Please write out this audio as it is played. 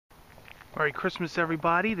Merry Christmas,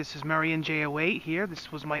 everybody. This is Marion J08 here.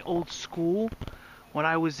 This was my old school when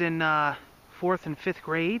I was in 4th and 5th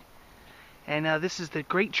grade. And this is the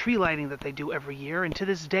great tree lighting that they do every year. And to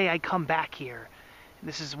this day, I come back here.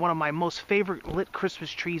 This is one of my most favorite lit Christmas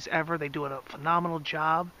trees ever. They do a phenomenal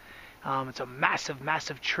job. It's a massive,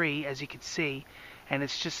 massive tree, as you can see. And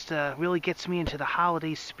it's just really gets me into the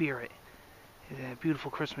holiday spirit. A beautiful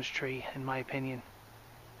Christmas tree, in my opinion.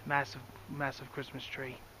 Massive, massive Christmas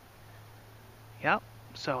tree. Yep.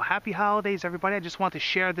 So happy holidays, everybody. I just want to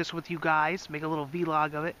share this with you guys, make a little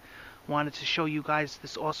vlog of it. Wanted to show you guys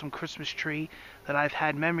this awesome Christmas tree that I've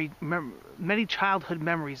had many childhood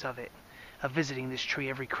memories of it, of visiting this tree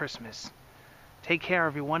every Christmas. Take care,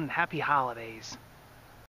 everyone, and happy holidays.